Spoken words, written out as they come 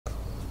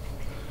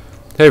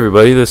Hey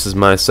everybody, this is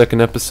my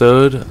second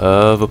episode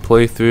of a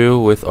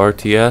playthrough with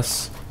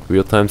RTS,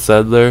 Real-Time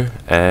Settler,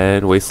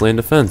 and Wasteland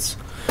Defense.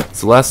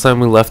 So last time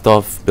we left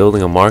off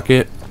building a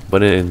market,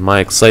 but in my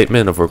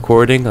excitement of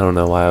recording, I don't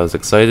know why I was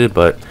excited,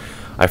 but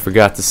I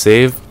forgot to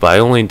save, but I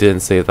only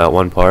didn't save that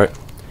one part.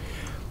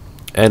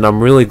 And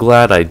I'm really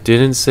glad I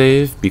didn't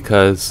save,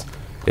 because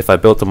if I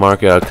built a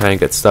market, I'd kind of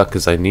get stuck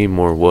because I need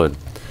more wood.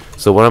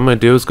 So what I'm going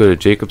to do is go to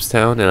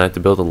Jacobstown, and I have to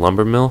build a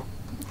lumber mill.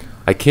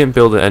 I can't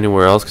build it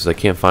anywhere else because I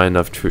can't find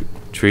enough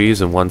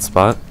trees in one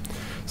spot.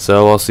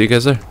 So I'll see you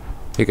guys there.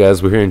 Hey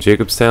guys, we're here in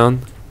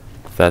Jacobstown.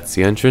 That's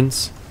the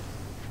entrance.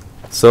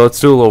 So let's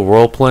do a little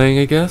role playing,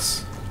 I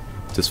guess,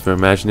 just for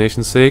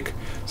imagination's sake.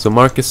 So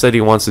Marcus said he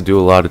wants to do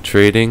a lot of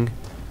trading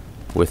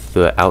with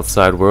the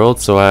outside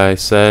world, so I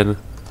said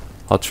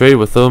I'll trade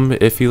with him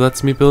if he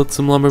lets me build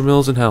some lumber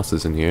mills and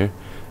houses in here.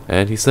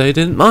 And he said he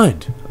didn't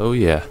mind. Oh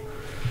yeah.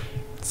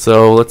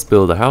 So let's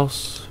build a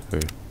house.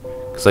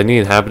 Because I need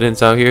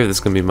inhabitants out here. This is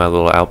going to be my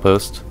little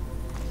outpost.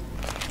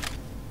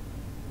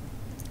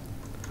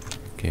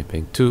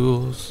 Camping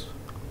tools.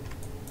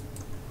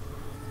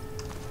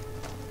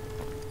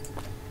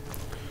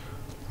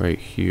 Right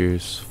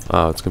here's...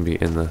 oh, it's going to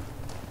be in the...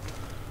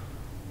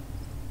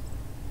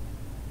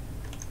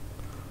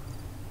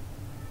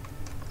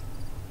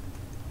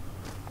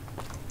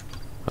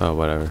 oh,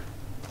 whatever.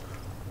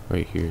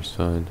 Right here's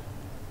fine.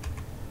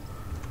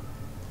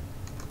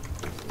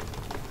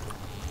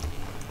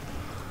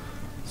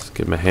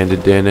 Get my handy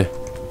dandy.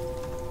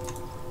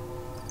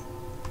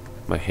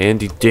 My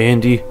handy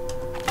dandy.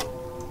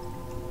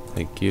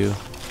 Thank you.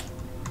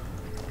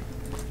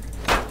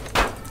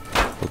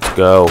 Let's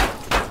go.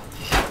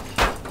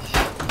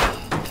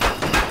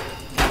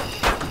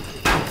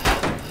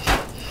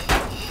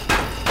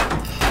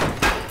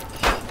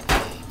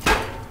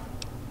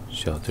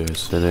 Shelter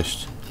is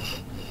finished.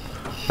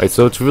 Alright,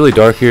 so it's really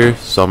dark here,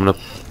 so I'm gonna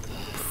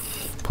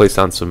place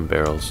down some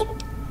barrels.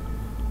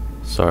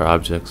 Start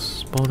objects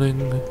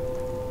spawning.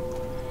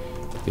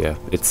 Yeah,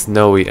 it's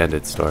snowy and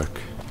it's dark.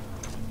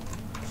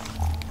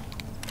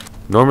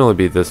 Normally it'd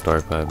be this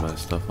dark, but I have my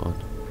stuff on.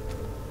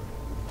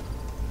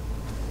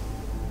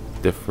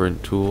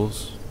 Different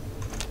tools.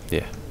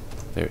 Yeah,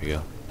 there we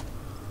go.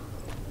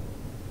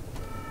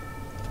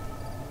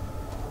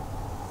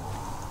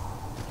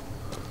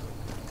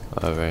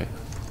 Alright.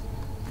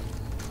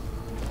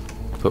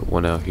 Put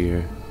one out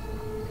here.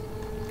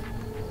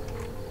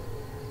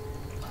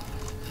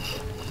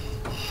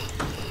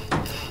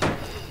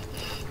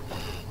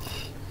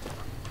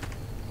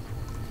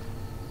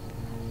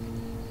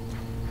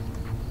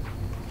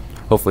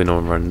 Hopefully no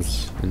one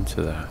runs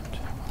into that.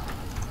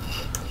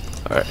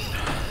 Alright.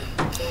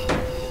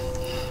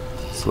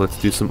 So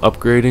let's do some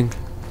upgrading.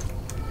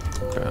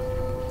 Crap.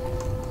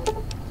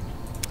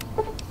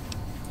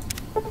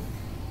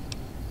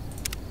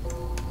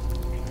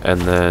 And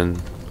then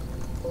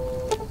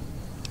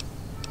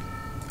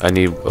I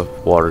need a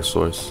water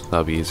source.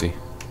 That'll be easy.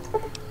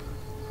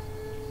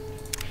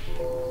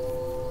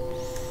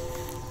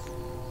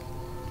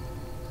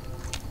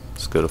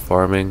 Let's go to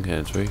farming,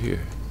 and it's right here.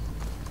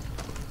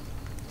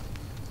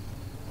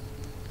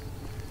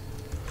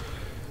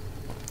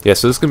 Yeah,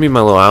 so this is going to be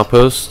my little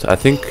outpost. I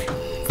think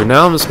for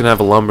now I'm just going to have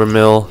a lumber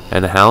mill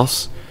and a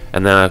house.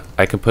 And then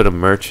I can put a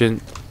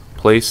merchant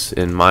place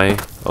in my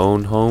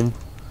own home.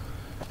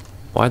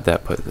 Why'd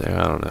that put there?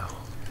 I don't know.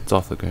 It's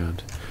off the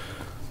ground.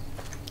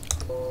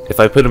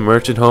 If I put a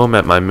merchant home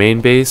at my main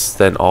base,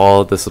 then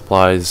all the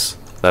supplies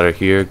that are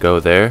here go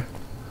there.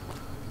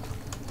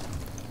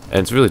 And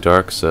it's really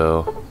dark,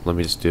 so let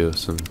me just do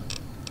some...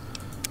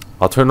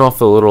 I'll turn off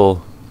the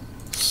little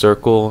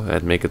circle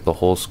and make it the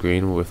whole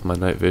screen with my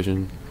night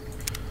vision.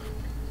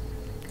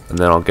 And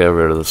then I'll get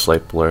rid of the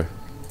slight blur.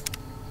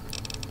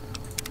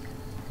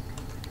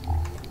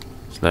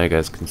 So now you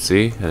guys can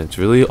see, and it's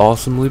really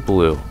awesomely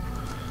blue.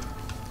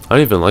 I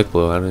don't even like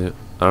blue. I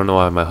don't know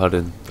why my HUD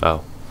in.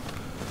 Oh.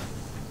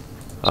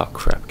 Oh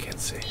crap! Can't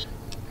see.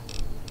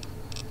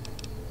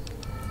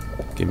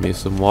 Give me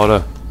some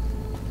water.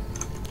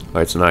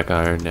 Alright, so now I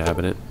got iron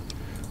inhabitant.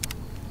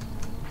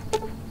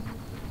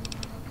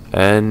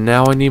 And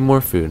now I need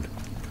more food.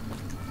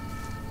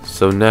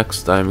 So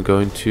next I'm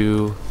going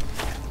to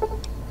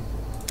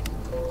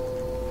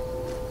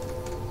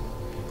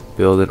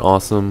build an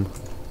awesome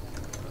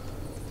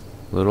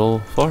little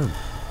farm.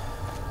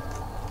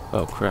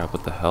 Oh crap,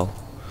 what the hell?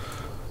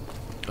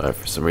 Alright,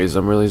 for some reason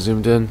I'm really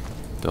zoomed in.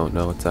 Don't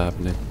know what's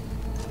happening.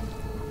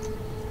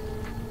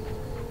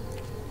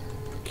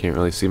 Can't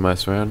really see my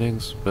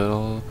surroundings, but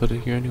I'll put it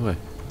here anyway.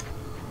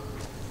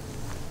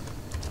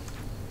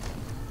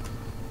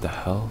 The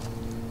hell?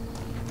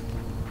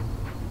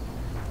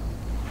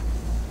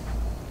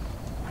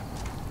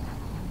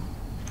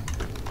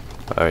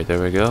 Alright,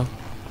 there we go.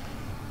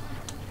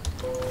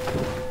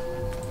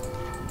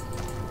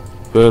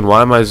 Boom,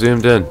 why am I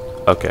zoomed in?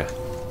 Okay.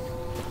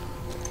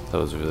 That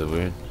was really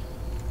weird.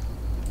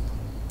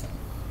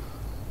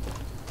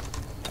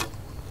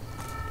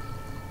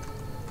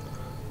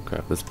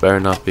 Crap, this better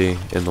not be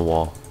in the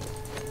wall.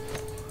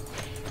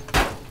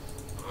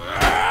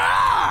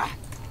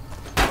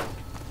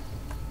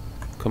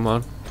 Come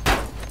on.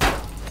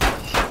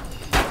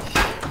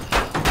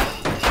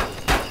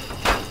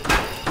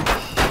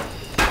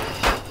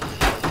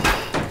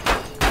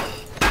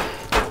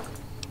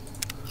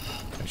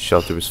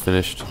 Shelter was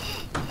finished.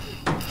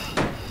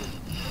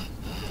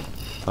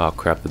 Oh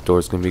crap, the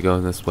door's gonna be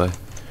going this way.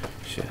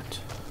 Shit.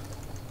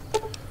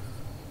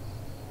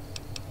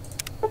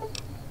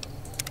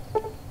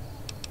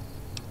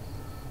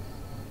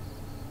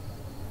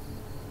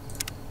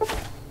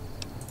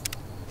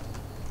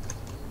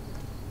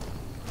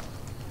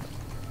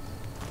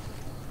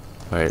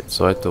 Alright,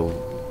 so I have to...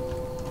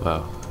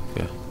 Wow,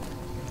 yeah.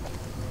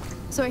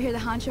 So I hear the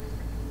honcho.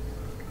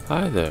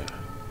 Hi there.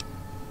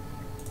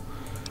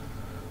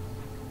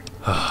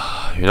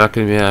 You're not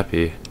gonna be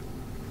happy.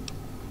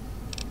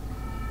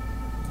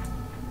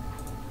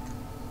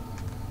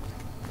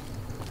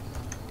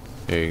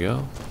 There you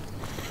go.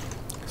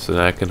 So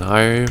then I can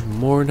hire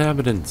more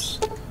inhabitants.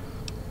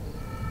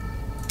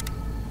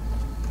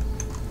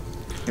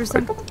 There's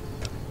some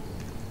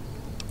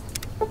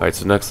Alright,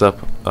 so next up...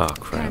 Oh kind of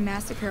crap.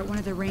 massacre at one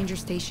of the ranger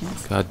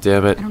stations. God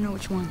damn it. I don't know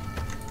which one.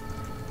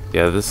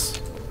 Yeah, these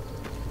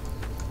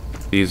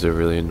are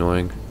really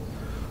annoying.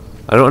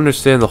 I don't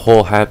understand the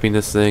whole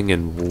happiness thing,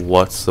 and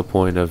what's the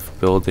point of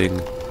building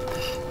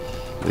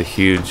the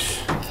huge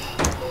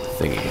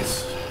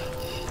thingies.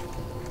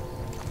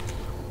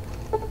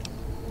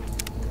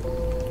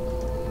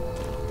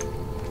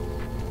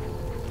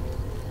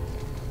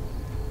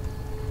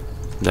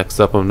 Next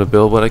up, I'm gonna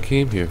build what I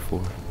came here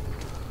for.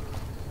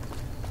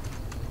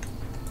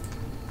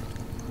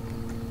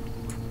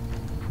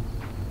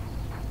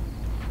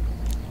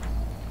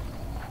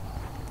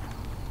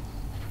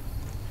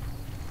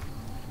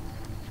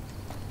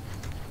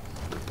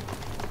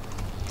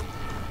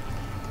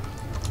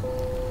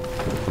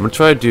 I'm gonna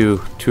try to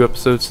do 2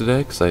 episodes today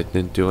because I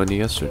didn't do any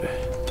yesterday.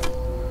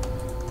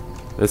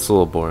 It's a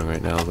little boring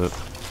right now, but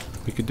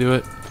we could do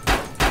it.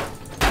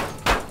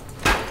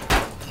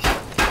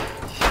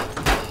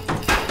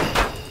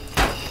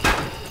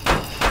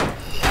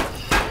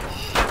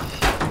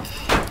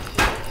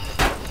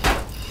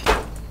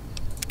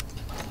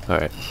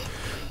 Alright,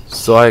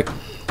 so I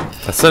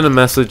sent a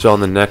message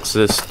on the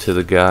Nexus to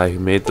the guy who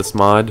made this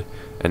mod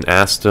and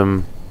asked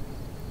him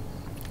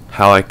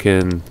how I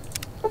can...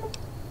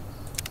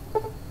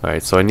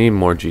 Alright, so I need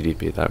more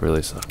GDP, that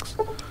really sucks.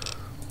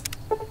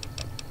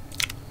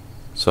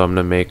 So I'm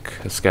gonna make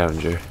a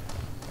scavenger.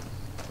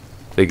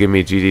 They give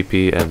me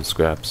GDP and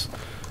scraps.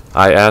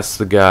 I asked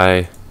the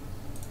guy...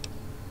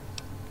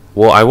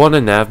 Well, I want to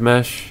nav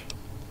mesh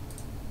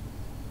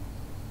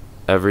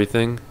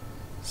everything,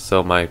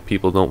 so my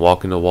people don't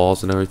walk into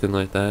walls and everything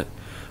like that.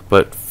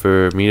 But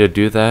for me to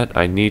do that,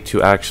 I need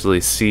to actually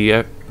see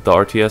the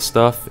RTS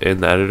stuff in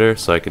the editor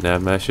so I can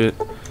nav mesh it.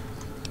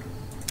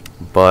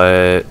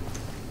 But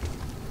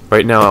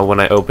right now, when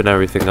I open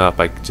everything up,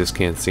 I just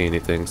can't see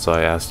anything, so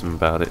I asked him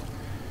about it.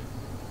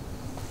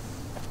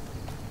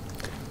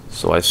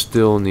 So I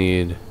still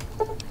need...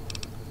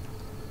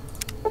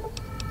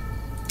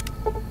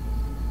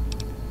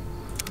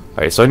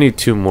 Alright, so I need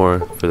 2 more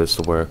for this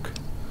to work.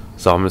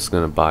 So I'm just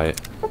gonna buy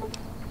it.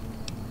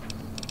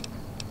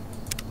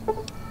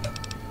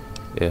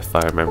 If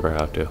I remember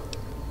how to.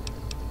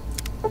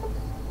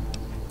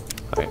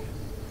 Alright.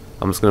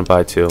 I'm just gonna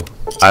buy 2.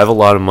 I have a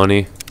lot of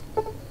money.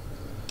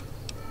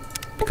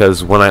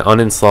 Because when I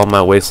uninstalled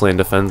my Wasteland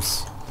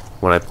Defense,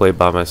 when I played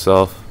by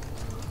myself,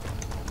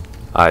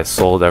 I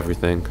sold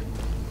everything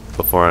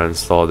before I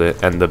installed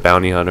it. And the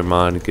Bounty Hunter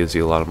mod gives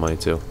you a lot of money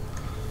too.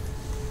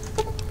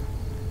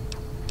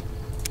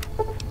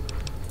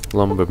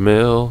 Lumber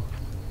mill.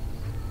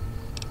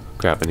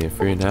 Crap, I need a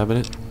free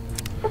inhabitant.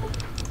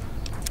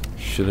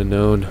 Should have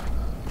known.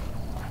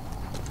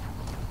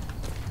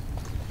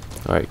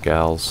 Alright,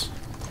 gals.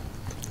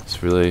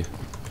 It's really,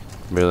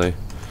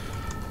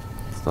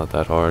 it's not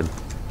that hard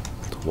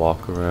to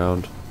walk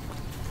around.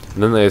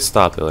 And then they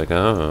stop. They're like,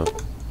 oh,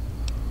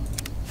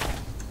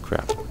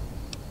 crap.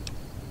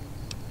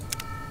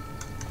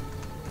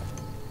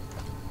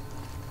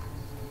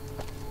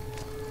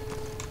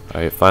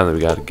 Alright, finally we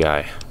got a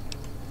guy.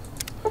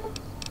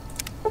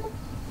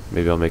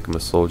 Maybe I'll make him a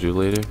soldier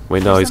later.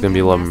 Wait, no, he's gonna be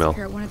a lumber mill.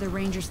 At one of the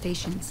ranger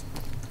stations.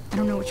 I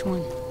don't know which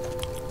one.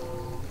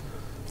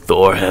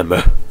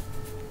 Thorhammer.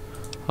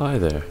 Hi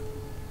there.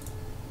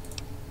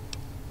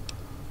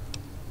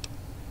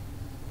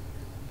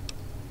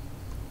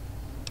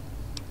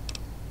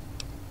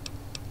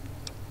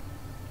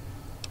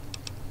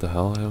 The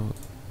hell?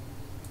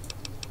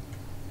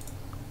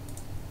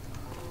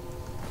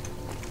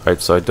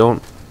 Alright, so I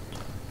don't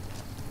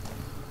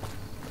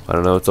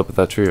know what's up with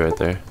that tree right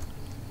there.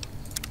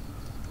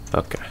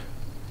 Okay.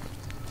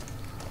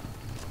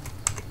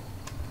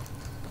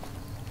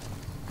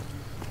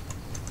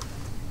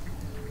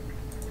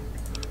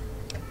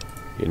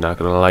 You're not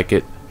gonna like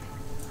it.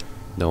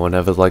 No one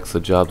ever likes the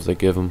jobs they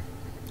give them.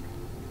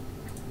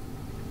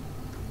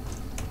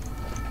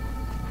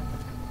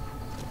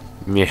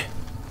 Meh.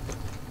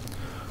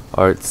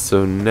 Alright,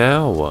 so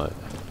now what?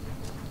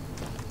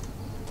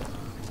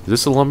 Is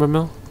this a lumber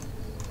mill?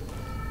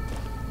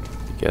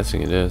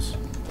 Guessing it is.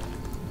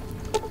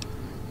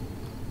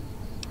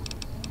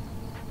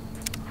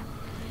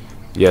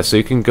 Yeah, so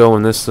you can go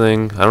in this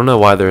thing. I don't know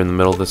why they're in the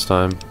middle this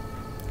time.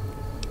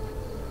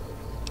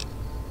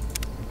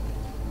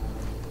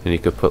 And you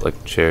could put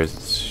like chairs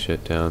and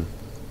shit down.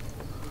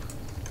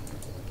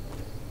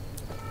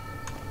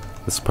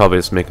 This will probably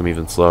just make them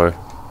even slower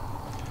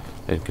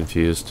and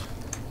confused.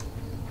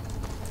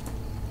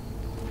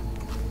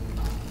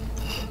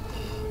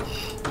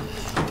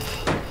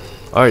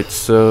 Alright,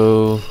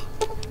 so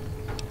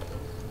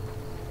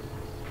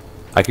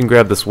I can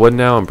grab this wood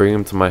now and bring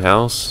him to my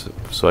house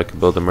so I can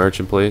build a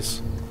merchant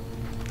place.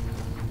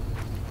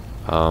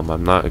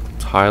 I'm not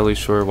entirely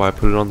sure why I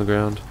put it on the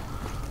ground.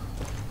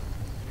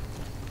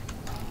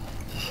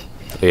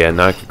 But yeah,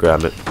 now I can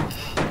grab it.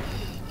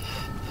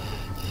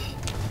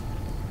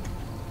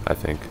 I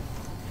think.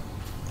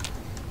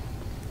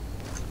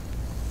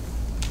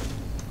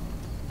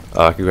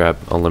 Oh, I can grab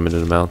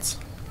unlimited amounts.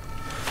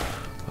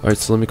 Alright,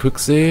 so let me quick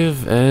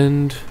save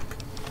and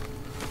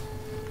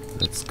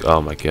let's oh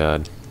my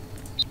god.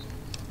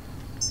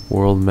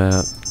 World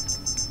map.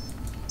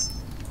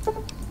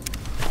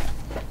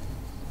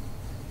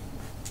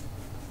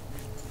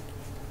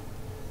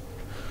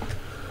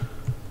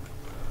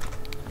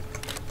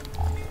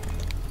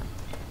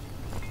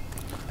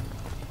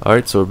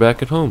 Alright, so we're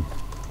back at home.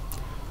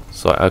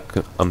 So I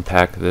can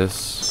unpack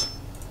this.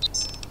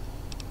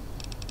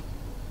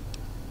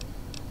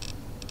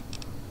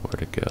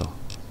 Where'd it go?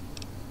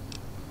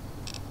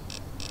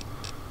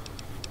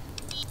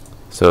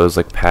 So it was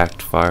like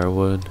packed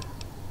firewood.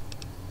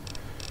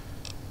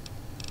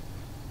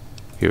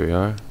 Here we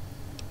are.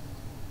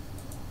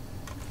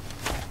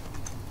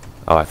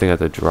 Oh, I think I had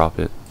to drop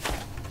it.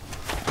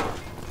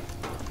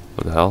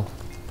 What the hell?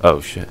 Oh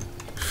shit.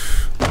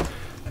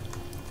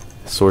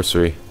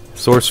 Sorcery.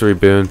 Sorcery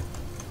boon.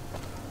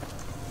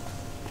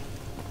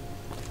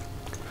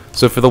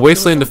 So for the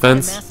Wasteland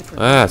Defense,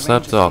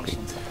 stop talking.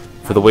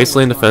 For the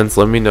Wasteland Defense,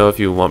 let me know if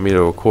you want me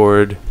to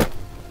record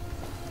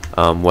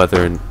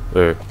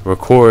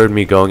record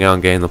me going out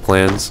and getting the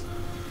plans.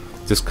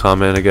 Just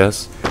comment, I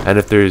guess. And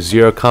if there's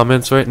 0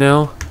 comments right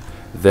now,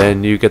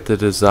 then you get to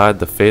decide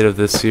the fate of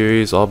this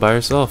series all by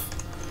yourself.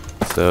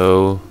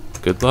 So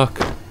good luck.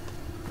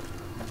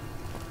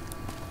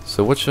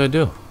 So what should I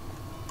do?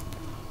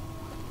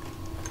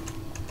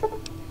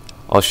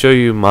 I'll show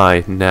you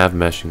my nav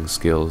meshing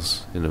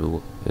skills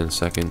in a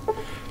second.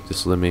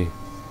 Just let me.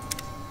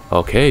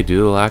 Okay,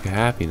 due to lack of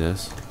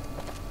happiness.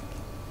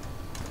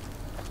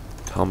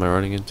 What the hell am I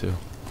running into?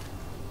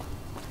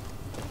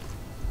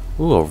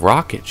 Ooh, a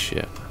rocket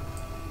ship.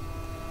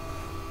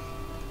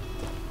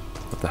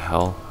 What the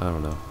hell? I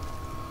don't know.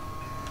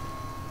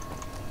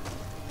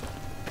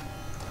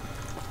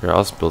 Here,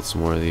 I'll just build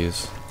some more of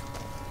these.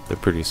 They're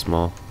pretty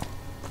small.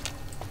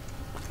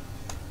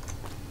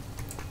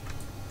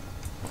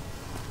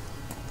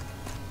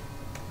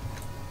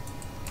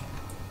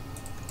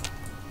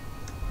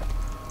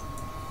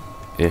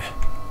 Yeah.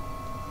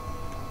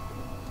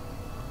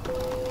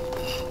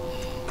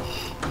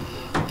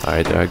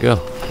 Alright, there I go.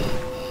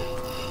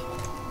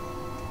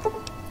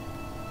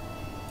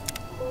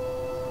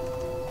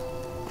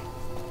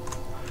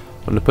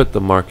 I'm gonna put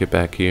the market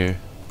back here,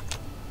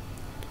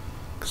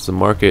 because the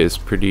market is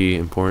pretty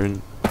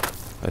important,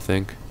 I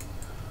think.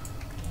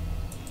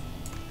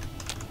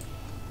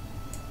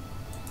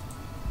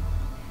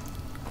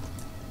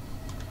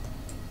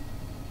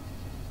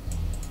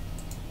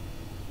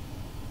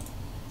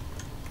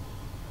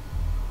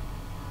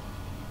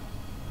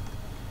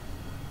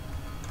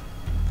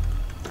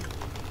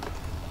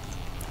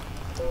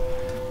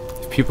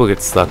 If people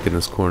get stuck in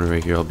this corner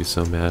right here, I'll be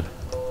so mad.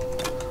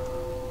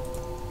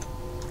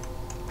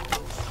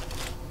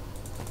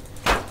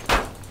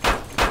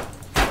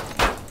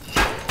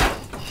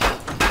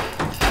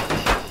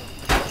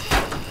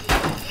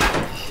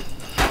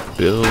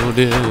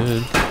 Building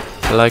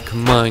like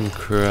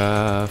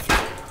Minecraft.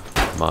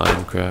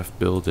 Minecraft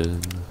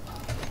building.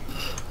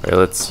 Alright,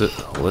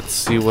 let's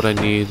see what I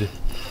need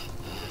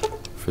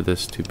for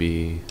this to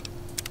be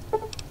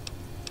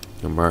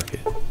a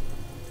market.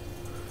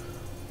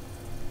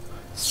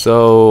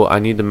 So I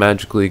need to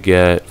magically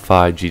get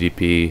 5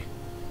 GDP,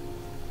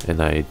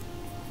 and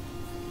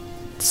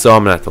so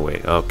I'm gonna have to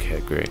wait.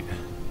 Okay, great.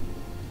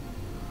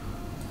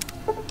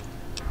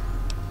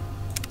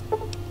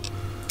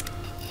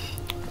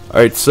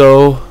 Alright,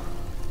 so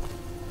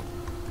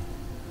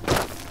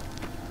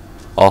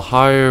I'll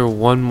hire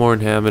 1 more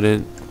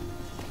inhabitant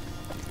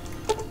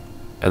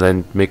and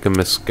then make him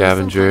a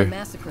scavenger.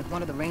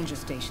 One of the ranger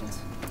stations.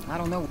 I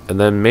don't know. And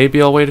then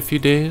maybe I'll wait a few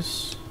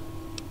days.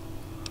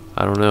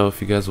 I don't know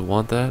if you guys would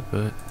want that,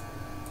 but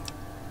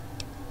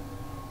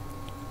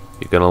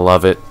you're gonna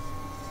love it.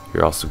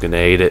 You're also gonna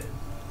hate it.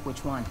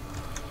 Which one?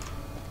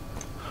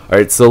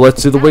 Alright, so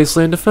let's do the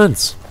Wasteland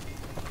Defense.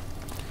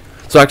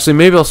 So actually,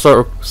 maybe I'll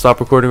stop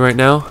recording right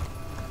now,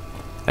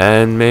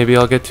 and maybe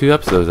I'll get 2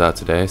 episodes out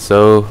today.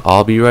 So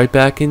I'll be right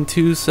back in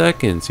 2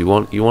 seconds. You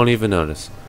won't even notice.